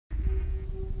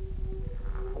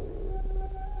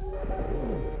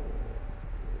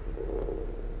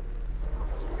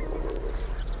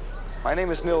My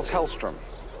name is Nils Hellstrom.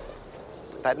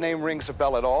 If that name rings a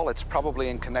bell at all, it's probably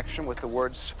in connection with the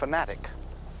words fanatic,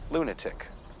 lunatic,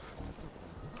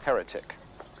 heretic.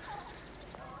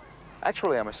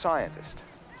 Actually, I'm a scientist,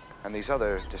 and these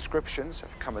other descriptions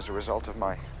have come as a result of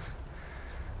my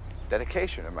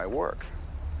dedication and my work.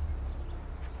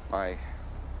 My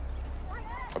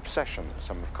obsession,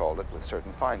 some have called it, with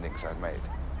certain findings I've made.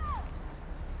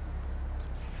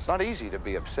 It's not easy to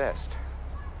be obsessed.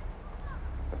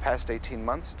 The past 18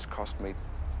 months, it's cost me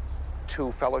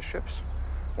 2 fellowships,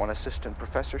 1 assistant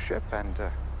professorship, and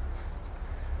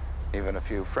even a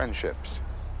few friendships.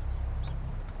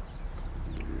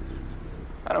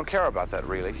 I don't care about that,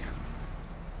 really.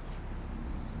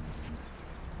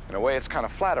 In a way, it's kind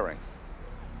of flattering.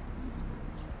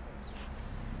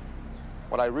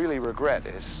 What I really regret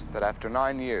is that after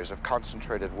 9 years of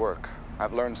concentrated work,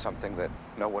 I've learned something that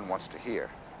no one wants to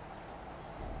hear.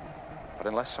 But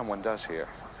unless someone does hear,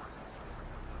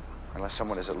 unless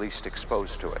someone is at least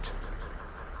exposed to it,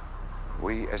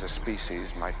 we as a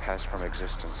species might pass from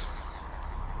existence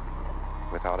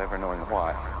without ever knowing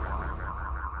why.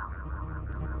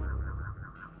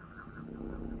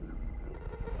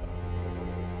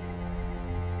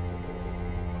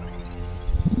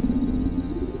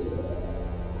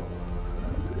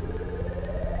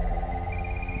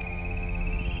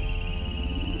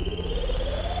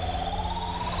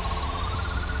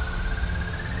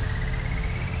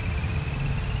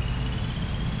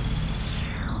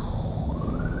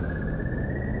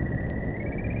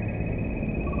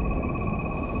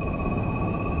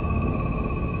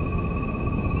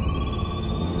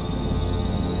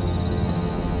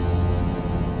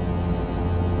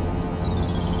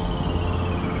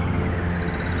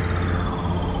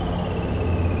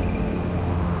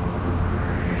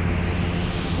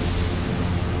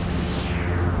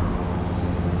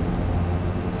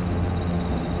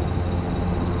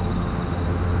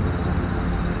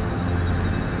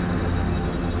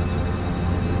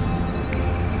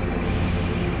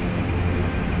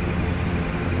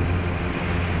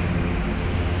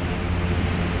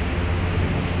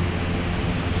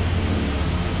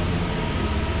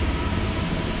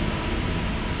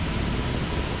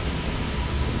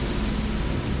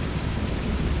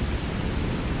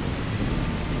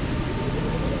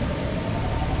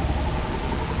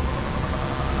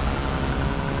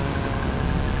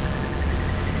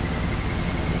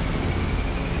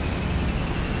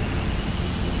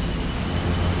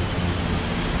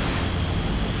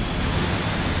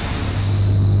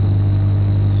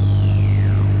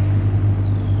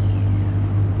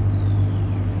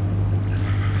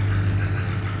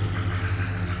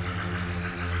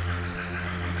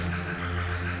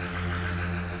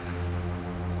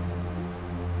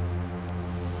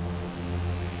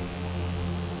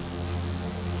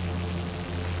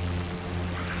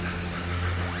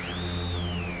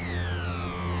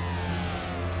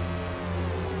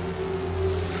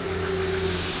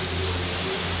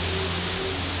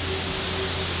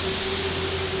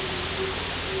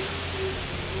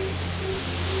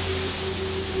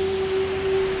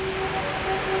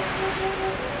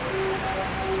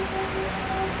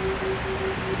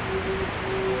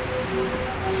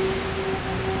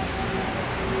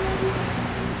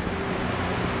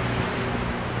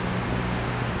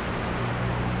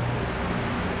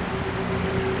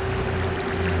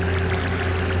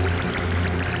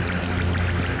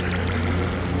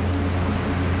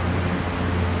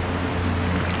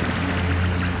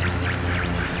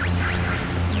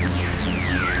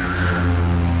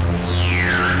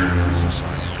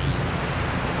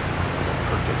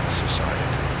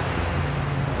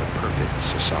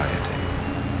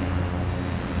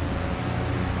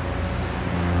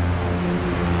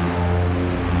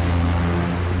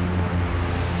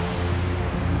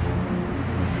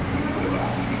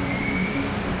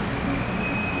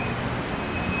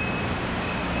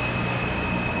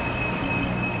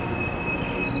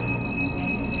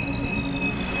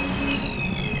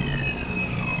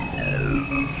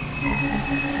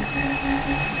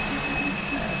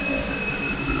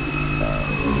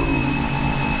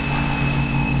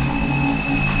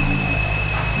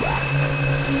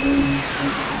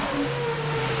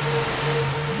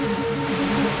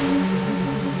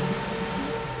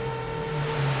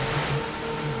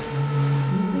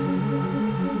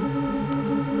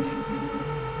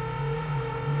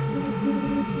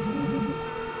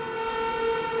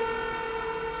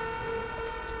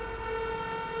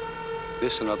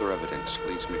 This and other evidence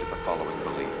leads me to the following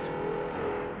belief.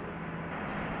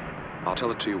 I'll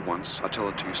tell it to you once, I'll tell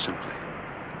it to you simply.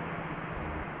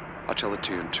 I'll tell it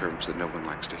to you in terms that no one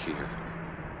likes to hear.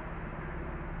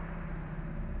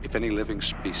 If any living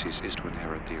species is to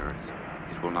inherit the Earth,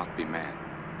 it will not be man.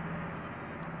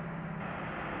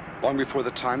 Long before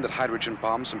the time that hydrogen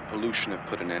bombs and pollution have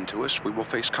put an end to us, we will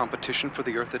face competition for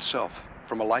the Earth itself,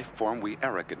 from a life form we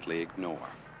arrogantly ignore.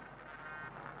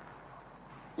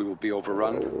 We will be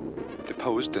overrun,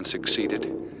 deposed, and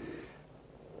succeeded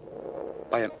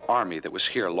by an army that was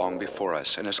here long before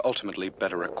us and is ultimately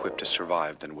better equipped to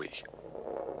survive than we.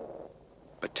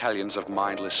 Battalions of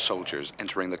mindless soldiers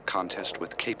entering the contest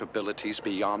with capabilities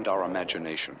beyond our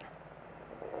imagination.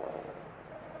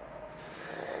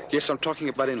 Yes, I'm talking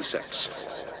about insects.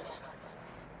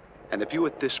 And if you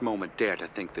at this moment dare to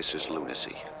think this is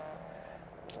lunacy,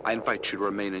 I invite you to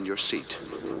remain in your seat,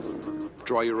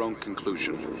 draw your own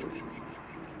conclusion,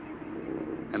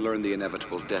 and learn the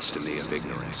inevitable destiny of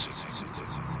ignorance.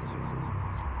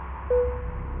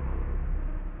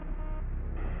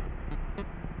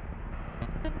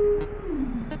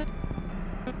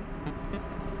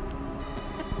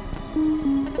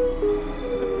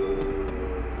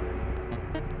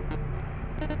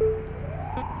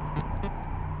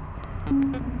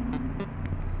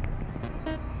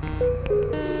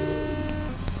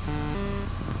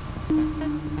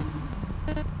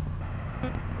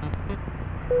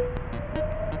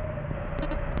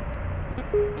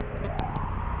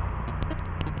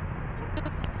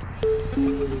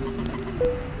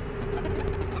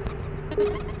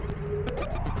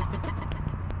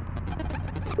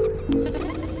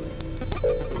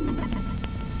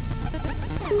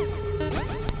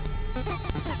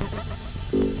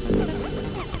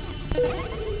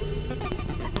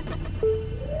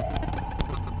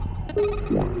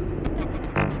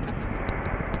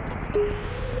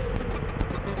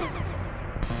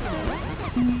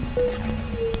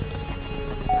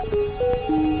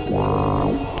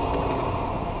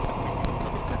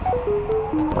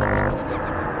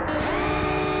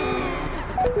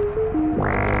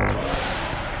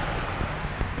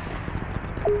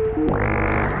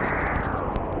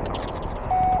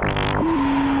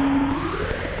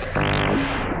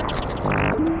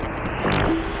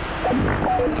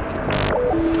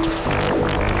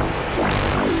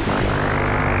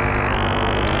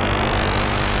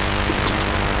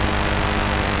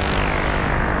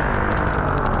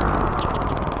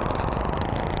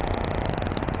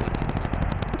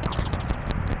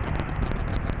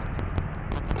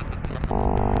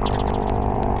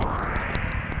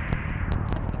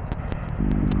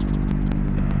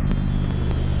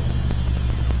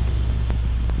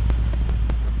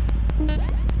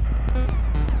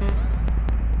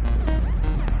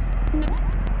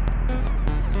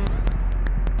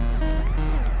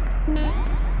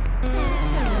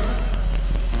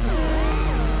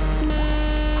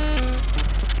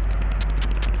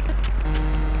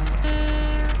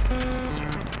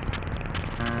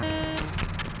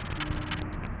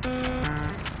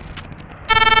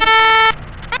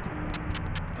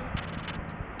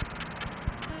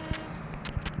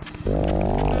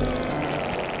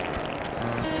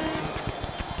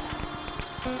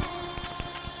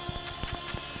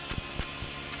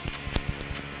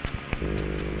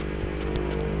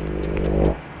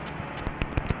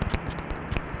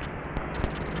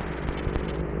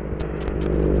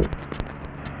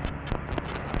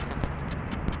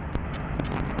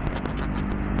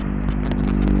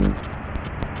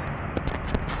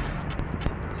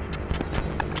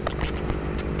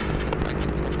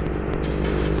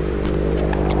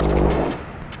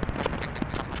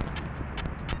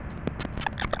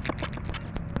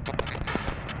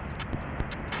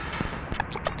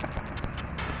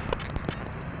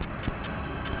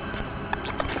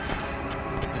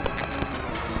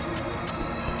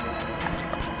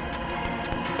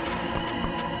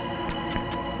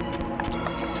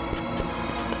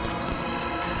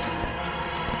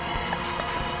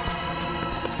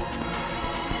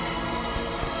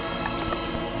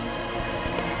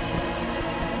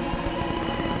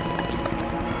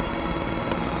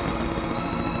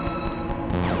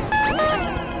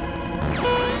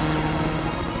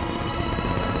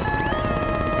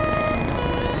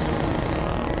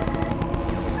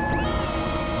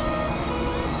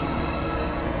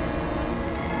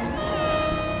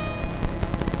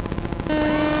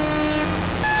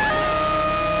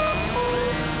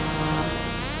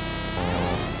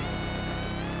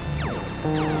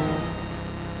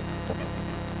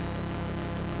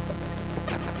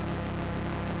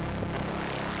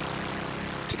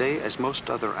 Today, as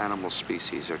most other animal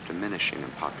species are diminishing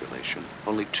in population,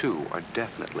 only two are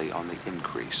definitely on the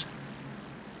increase: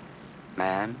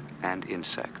 man and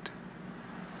insect.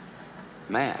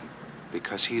 Man,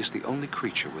 because he is the only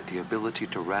creature with the ability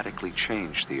to radically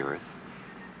change the Earth,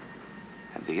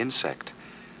 And the insect,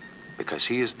 because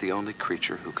he is the only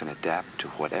creature who can adapt to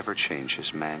whatever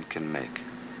changes man can make.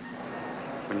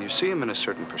 When you see him in a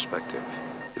certain perspective,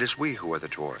 it is we who are the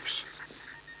dwarfs.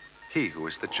 He who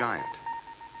is the giant.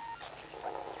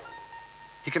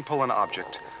 He can pull an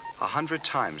object 100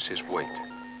 times his weight.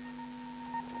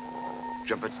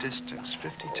 Jump a distance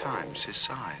 50 times his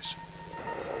size.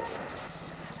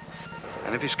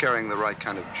 And if he's carrying the right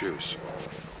kind of juice,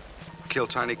 kill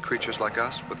tiny creatures like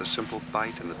us with a simple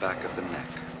bite in the back of the neck.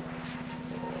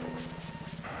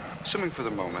 Assuming for the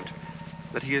moment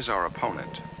that he is our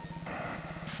opponent,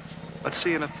 let's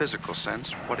see in a physical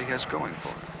sense what he has going for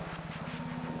him.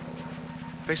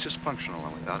 Face is functional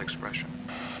and without expression.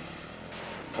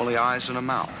 Only eyes and a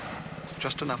mouth,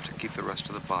 just enough to keep the rest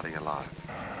of the body alive.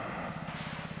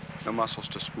 No muscles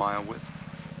to smile with,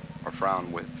 or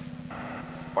frown with,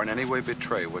 or in any way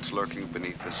betray what's lurking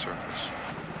beneath the surface.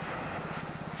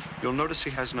 You'll notice he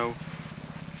has no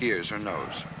ears or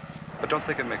nose, but don't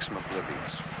think it makes him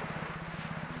oblivious.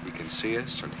 He can see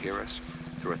us and hear us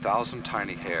through 1,000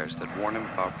 tiny hairs that warn him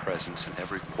of our presence in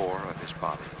every pore of his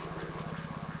body.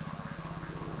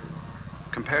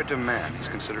 Compared to man, he's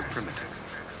considered primitive.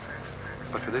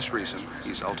 But for this reason,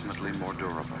 he's ultimately more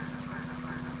durable.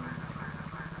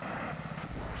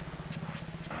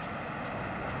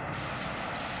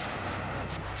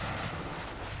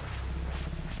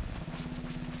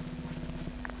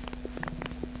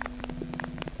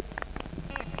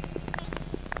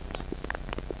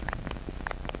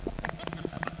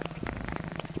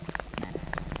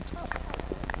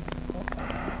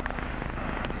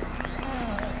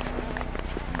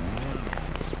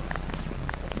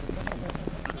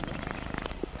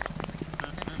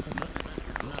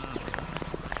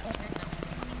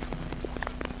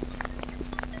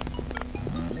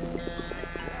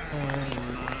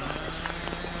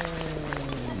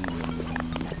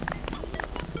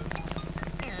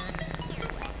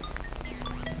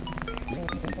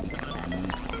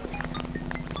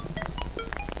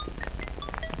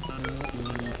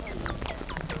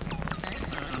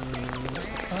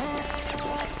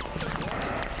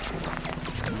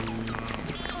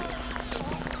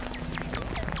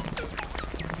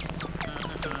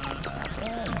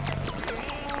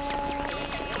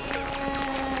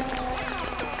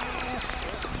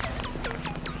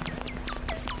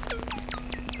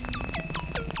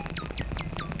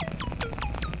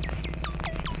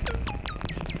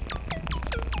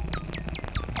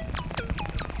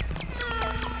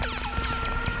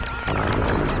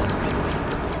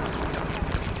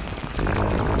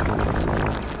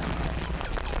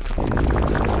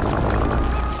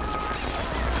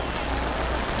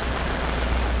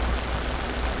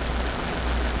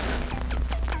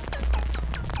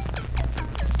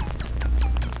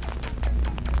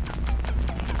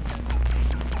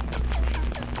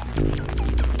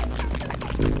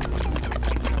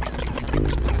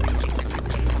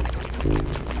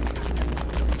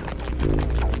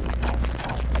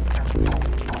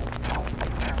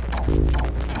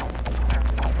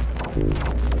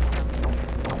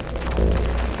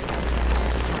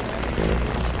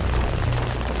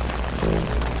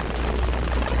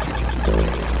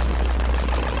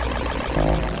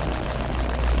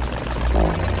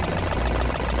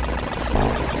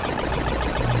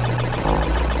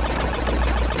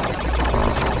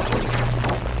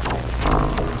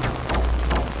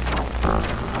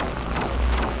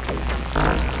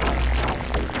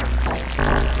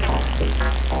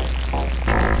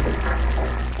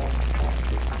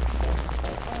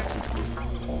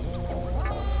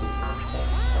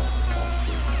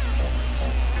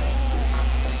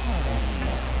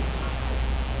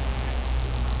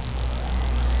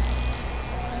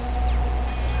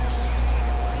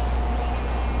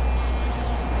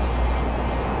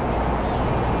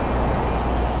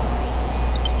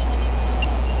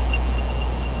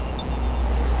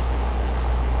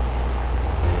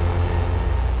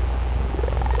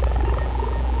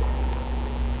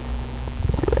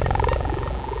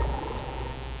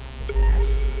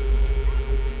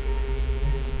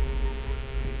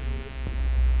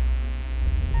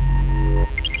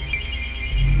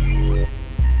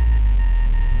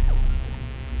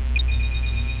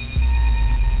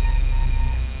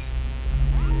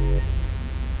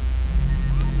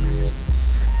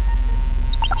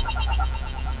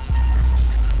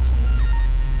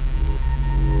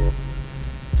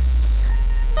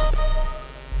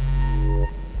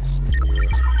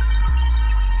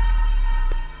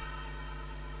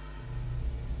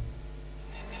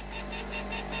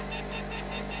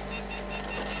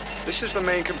 This is the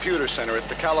main computer center at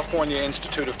the California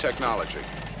Institute of Technology.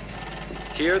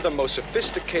 Here, the most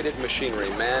sophisticated machinery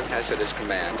man has at his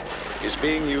command is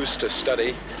being used to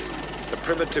study the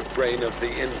primitive brain of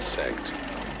the insect,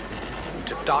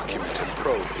 to document and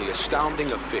probe the astounding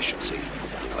efficiency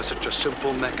of such a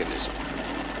simple mechanism.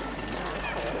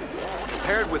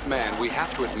 Compared with man, we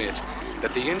have to admit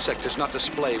that the insect does not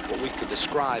display what we could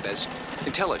describe as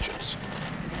intelligence.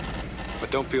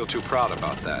 But don't feel too proud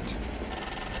about that,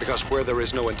 because where there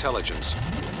is no intelligence,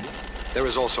 there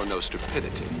is also no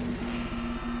stupidity.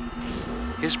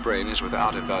 His brain is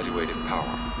without evaluative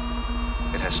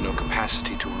power. It has no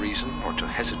capacity to reason or to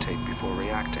hesitate before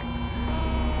reacting.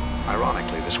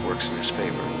 Ironically, this works in his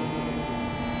favor.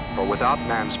 For without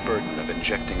man's burden of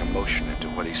injecting emotion into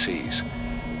what he sees,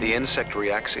 the insect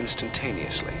reacts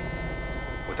instantaneously,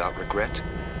 without regret,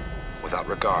 without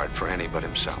regard for any but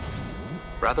himself.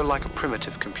 Rather like a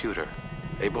primitive computer,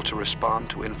 able to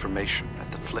respond to information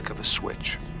at the flick of a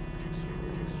switch.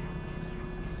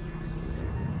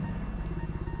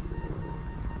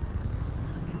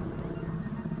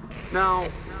 Now,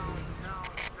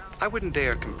 I wouldn't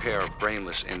dare compare a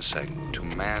brainless insect to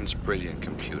man's brilliant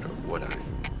computer, would I?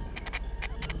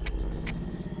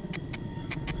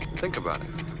 Think about it.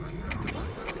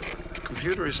 A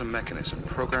computer is a mechanism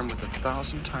programmed with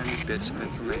 1,000 tiny bits of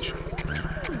information.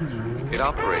 It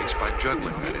operates by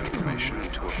juggling that information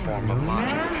into a form of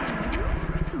logic.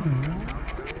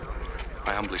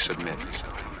 I humbly submit,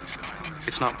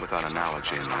 it's not without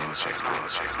analogy in the insect world.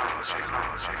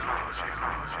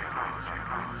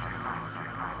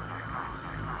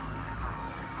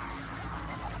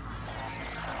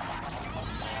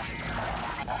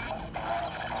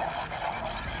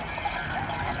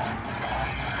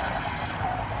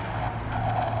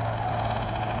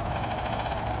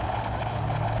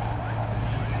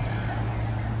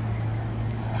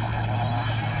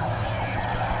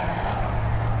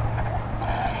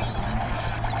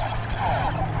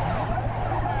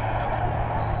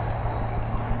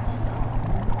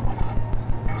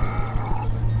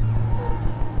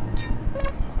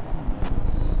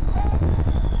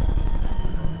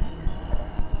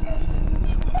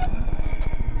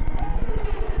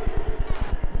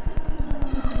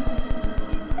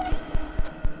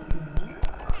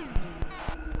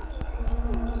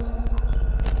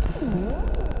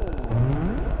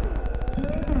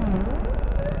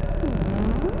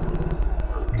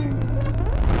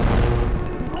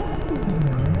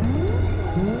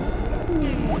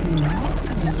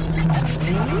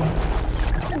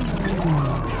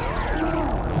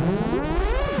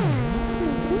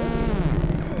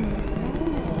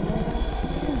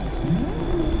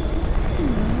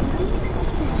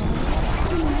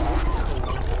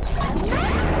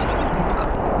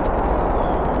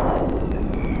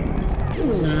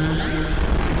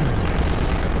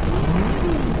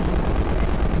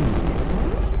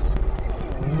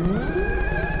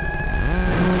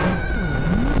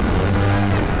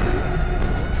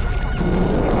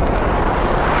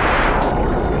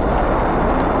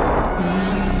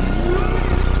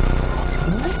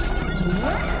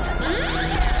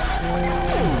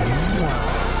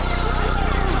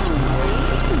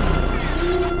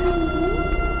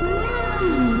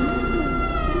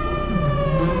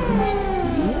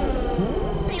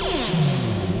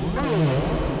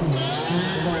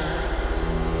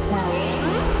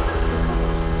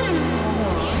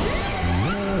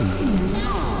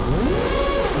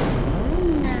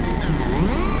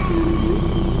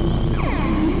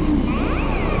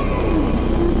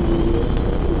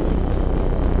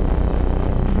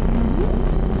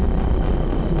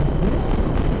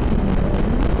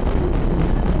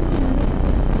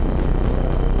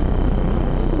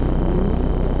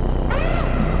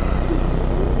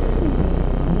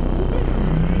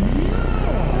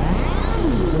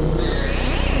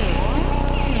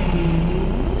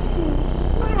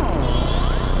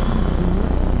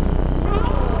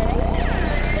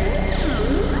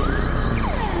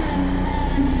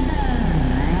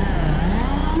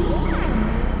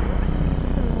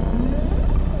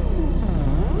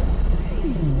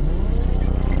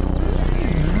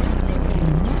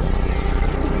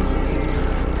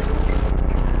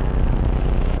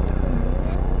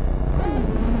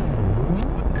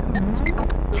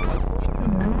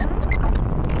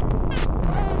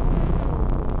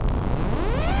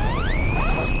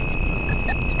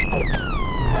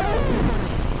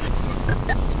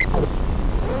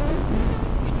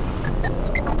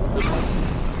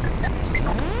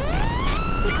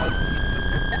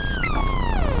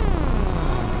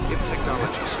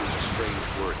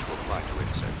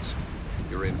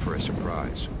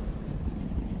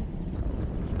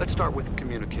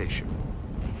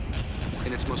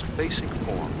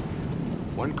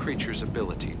 one creature's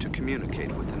ability to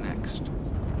communicate with the next.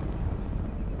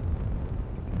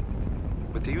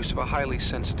 With the use of a highly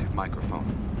sensitive microphone,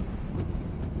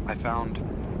 I found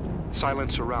the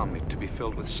silence around me to be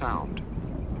filled with sound.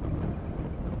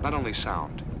 Not only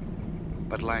sound,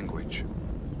 but language.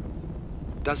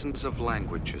 Dozens of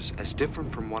languages as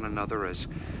different from one another as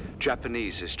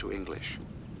Japanese is to English.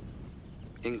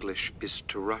 English is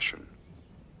to Russian.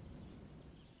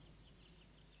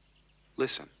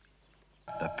 Listen.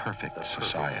 The perfect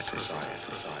society.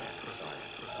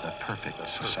 The perfect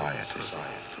society.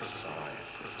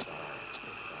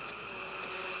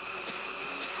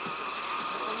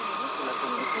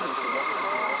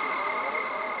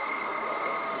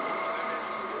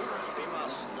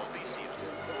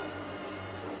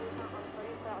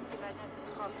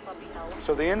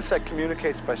 So the insect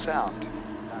communicates by sound.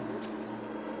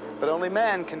 But only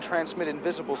man can transmit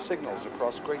invisible signals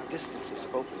across great distances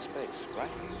of open space, right?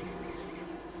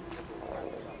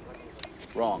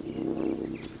 Wrong.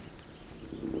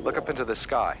 Look up into the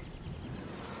sky.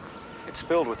 It's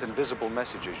filled with invisible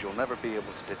messages you'll never be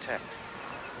able to detect.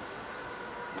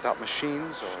 Without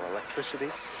machines or electricity,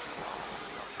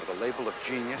 or the label of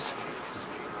genius,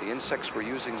 the insects were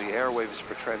using the airwaves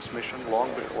for transmission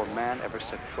long before man ever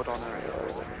set foot on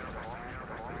Earth.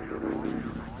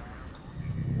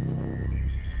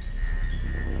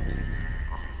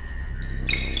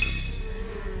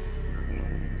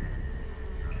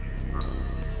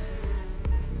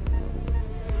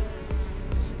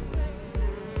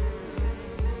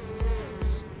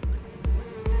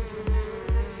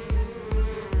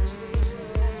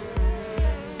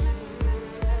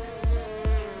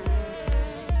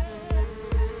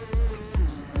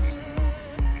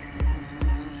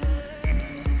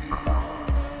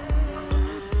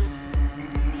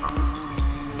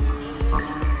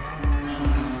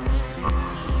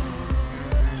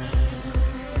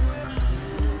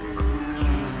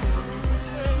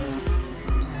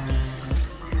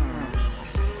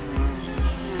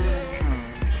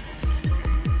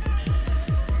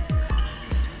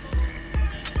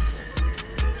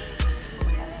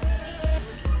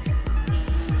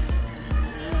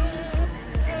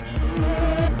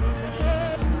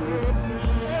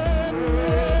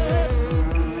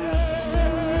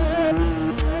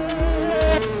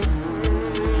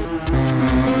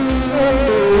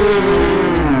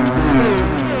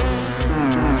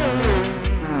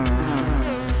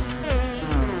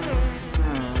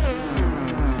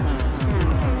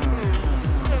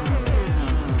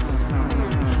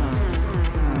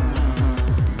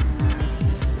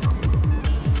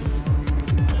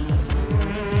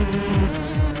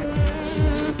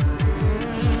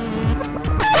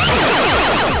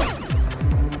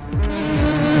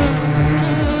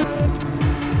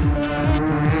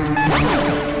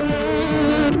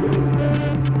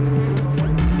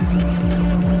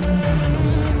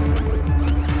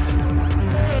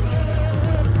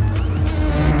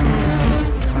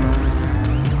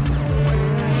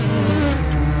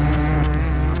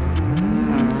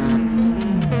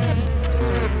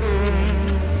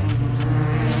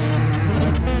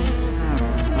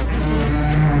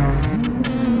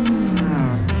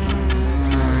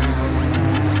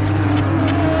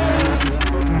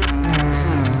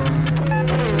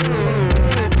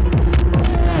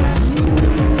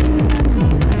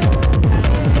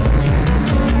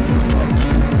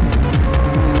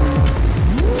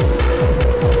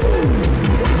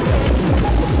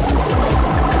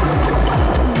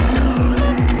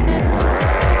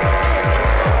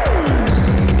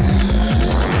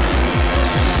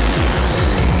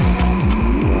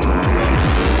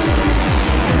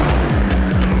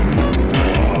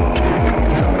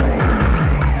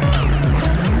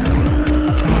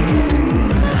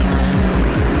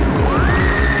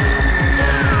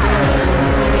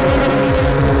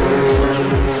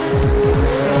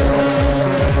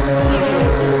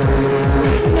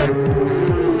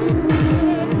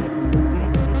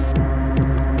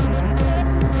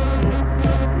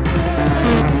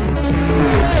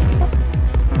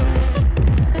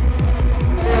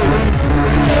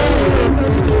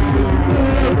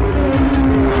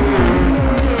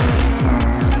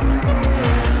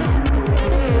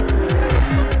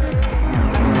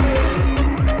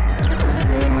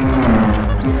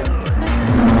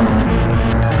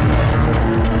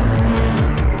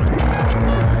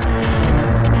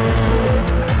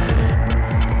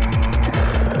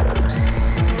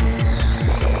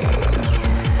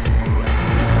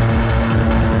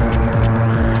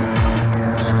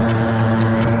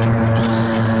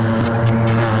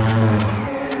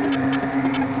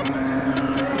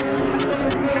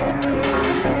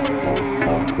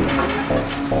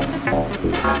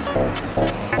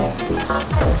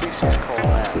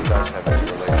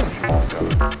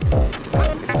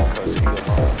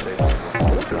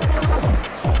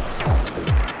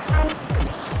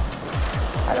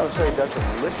 I don't say it does it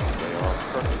maliciously or on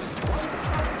purpose.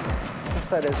 Just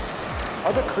that as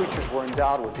other creatures were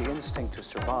endowed with the instinct to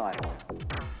survive,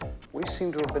 we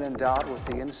seem to have been endowed with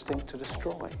the instinct to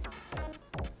destroy.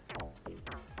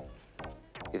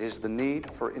 It is the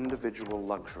need for individual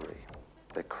luxury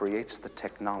that creates the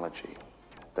technology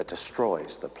that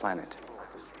destroys the planet,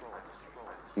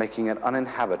 making it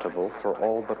uninhabitable for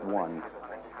all but one,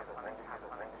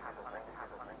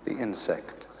 the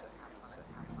insect.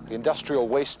 The industrial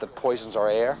waste that poisons our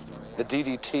air, the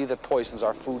DDT that poisons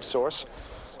our food source,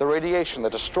 the radiation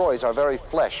that destroys our very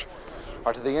flesh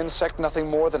are to the insect nothing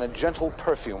more than a gentle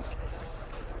perfume.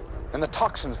 And the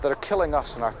toxins that are killing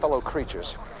us and our fellow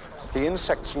creatures, the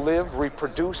insects live,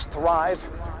 reproduce, thrive,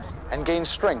 and gain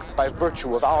strength by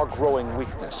virtue of our growing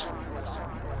weakness.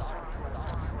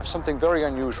 I have something very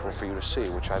unusual for you to see,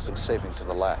 which I've been saving to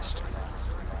the last.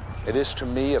 It is to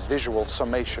me a visual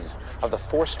summation of the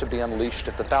force to be unleashed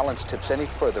if the balance tips any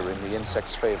further in the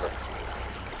insect's favor.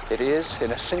 It is,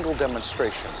 in a single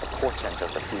demonstration, a portent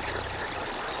of the future.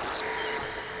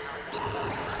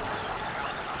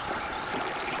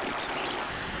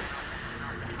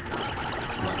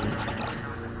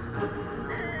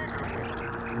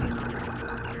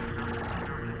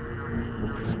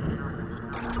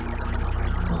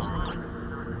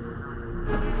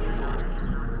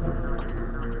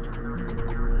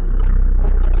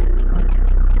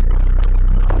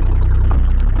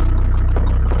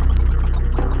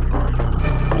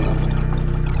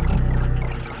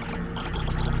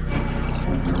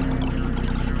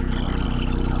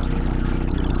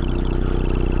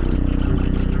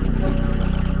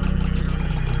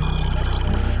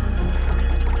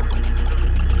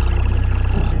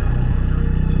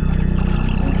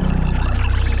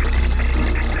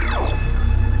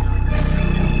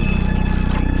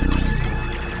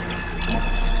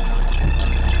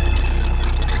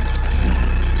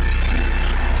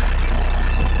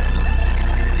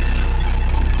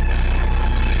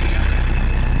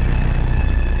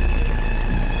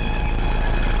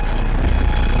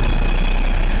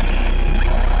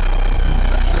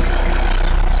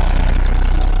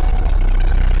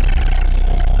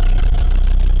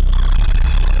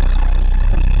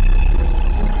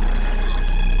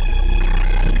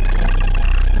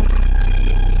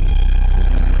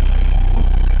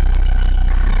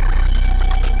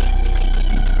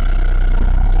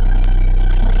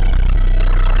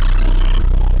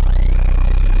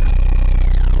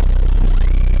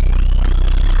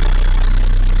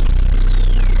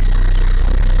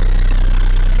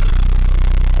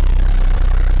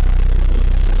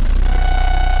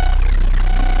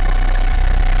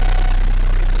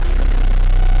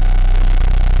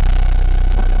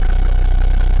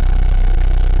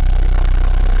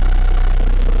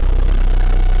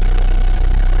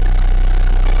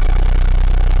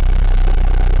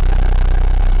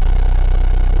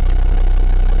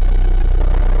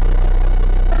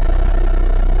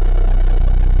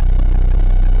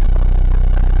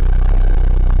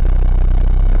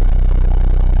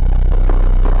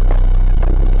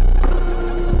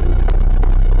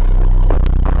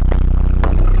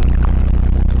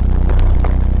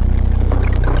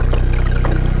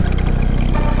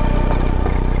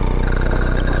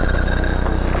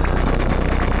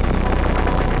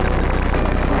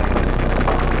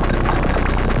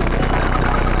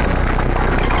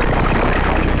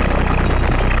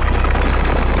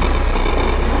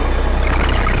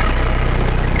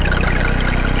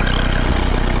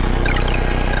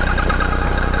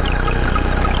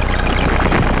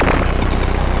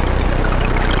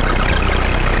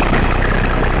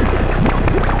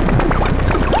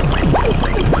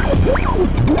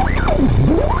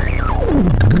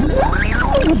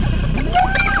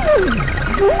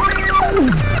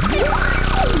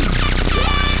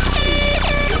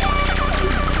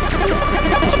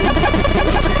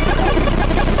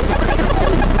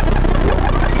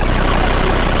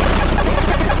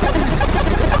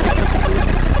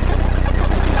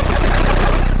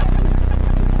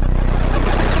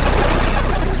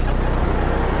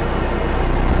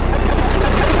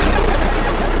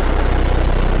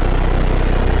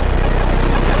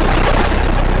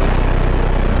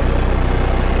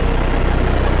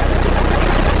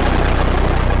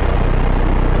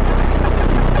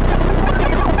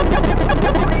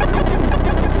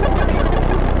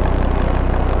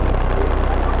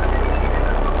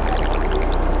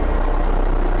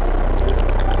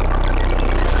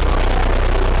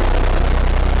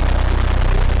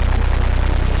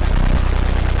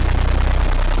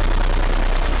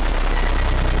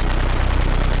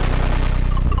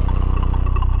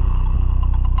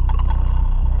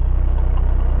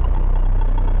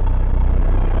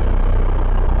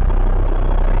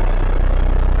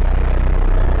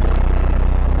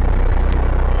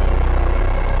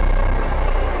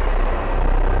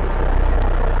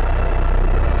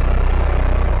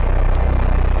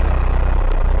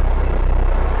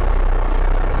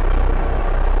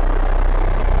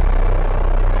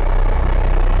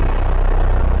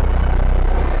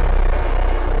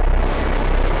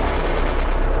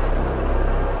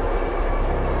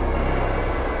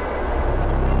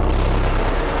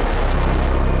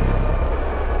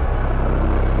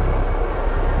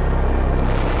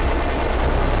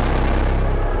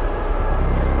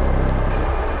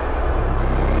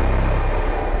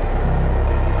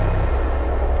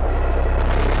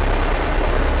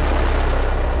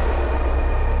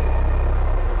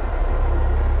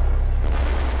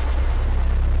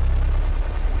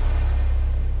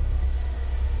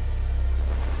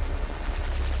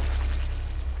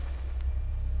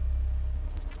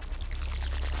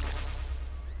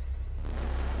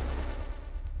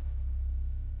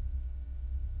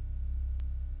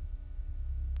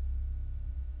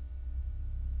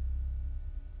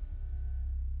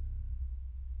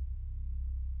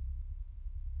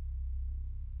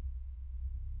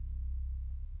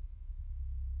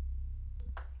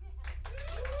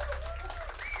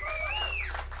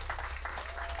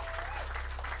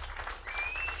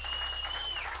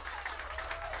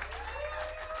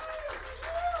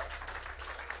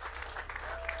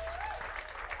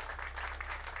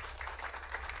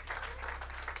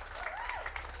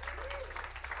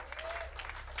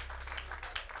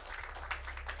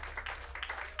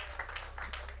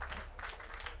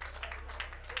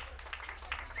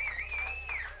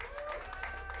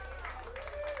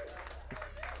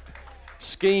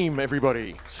 S.C.H.E.M.E,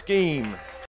 everybody. S.C.H.E.M.E.